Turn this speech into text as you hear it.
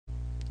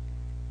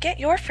Get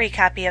your free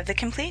copy of the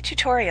complete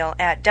tutorial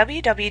at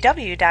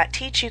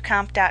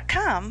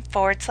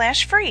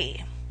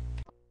www.teachucomp.com/free.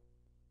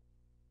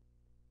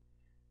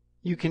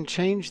 You can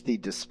change the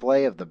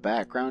display of the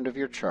background of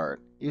your chart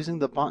using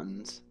the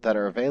buttons that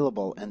are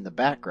available in the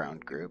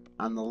Background group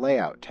on the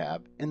Layout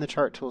tab in the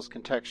Chart Tools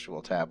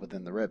Contextual tab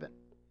within the ribbon.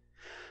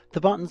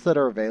 The buttons that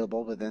are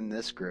available within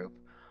this group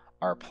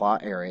are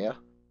Plot Area,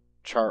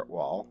 Chart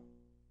Wall,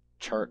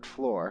 Chart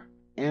Floor,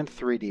 and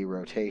 3D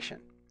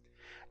Rotation.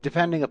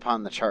 Depending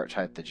upon the chart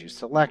type that you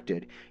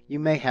selected, you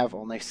may have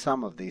only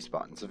some of these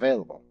buttons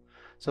available.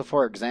 So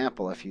for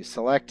example, if you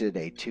selected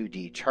a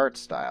 2D chart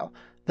style,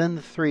 then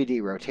the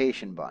 3D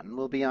rotation button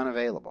will be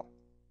unavailable.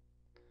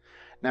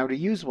 Now to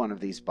use one of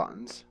these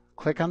buttons,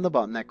 click on the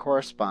button that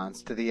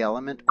corresponds to the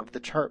element of the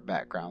chart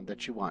background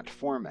that you want to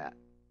format.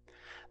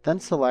 Then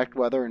select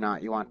whether or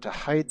not you want to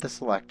hide the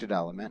selected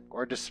element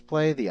or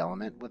display the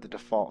element with the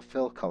default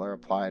fill color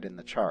applied in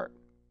the chart.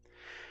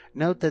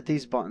 Note that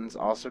these buttons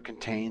also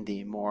contain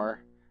the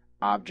More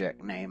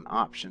Object Name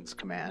Options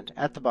command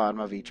at the bottom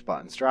of each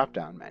button's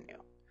drop-down menu.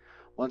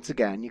 Once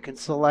again, you can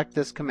select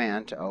this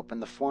command to open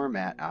the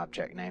Format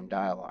Object Name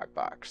dialog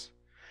box.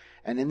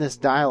 And in this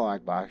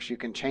dialog box, you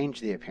can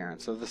change the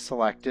appearance of the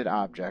selected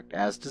object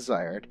as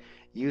desired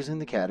using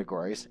the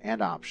categories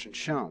and options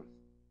shown.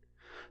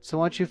 So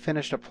once you've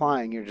finished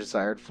applying your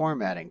desired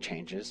formatting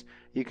changes,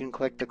 you can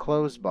click the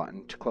Close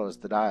button to close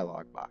the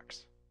dialog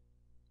box.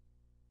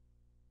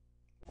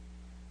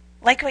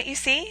 Like what you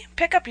see?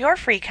 Pick up your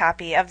free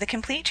copy of the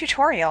complete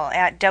tutorial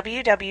at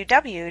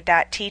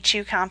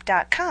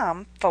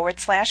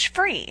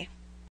www.teachucomp.com/free.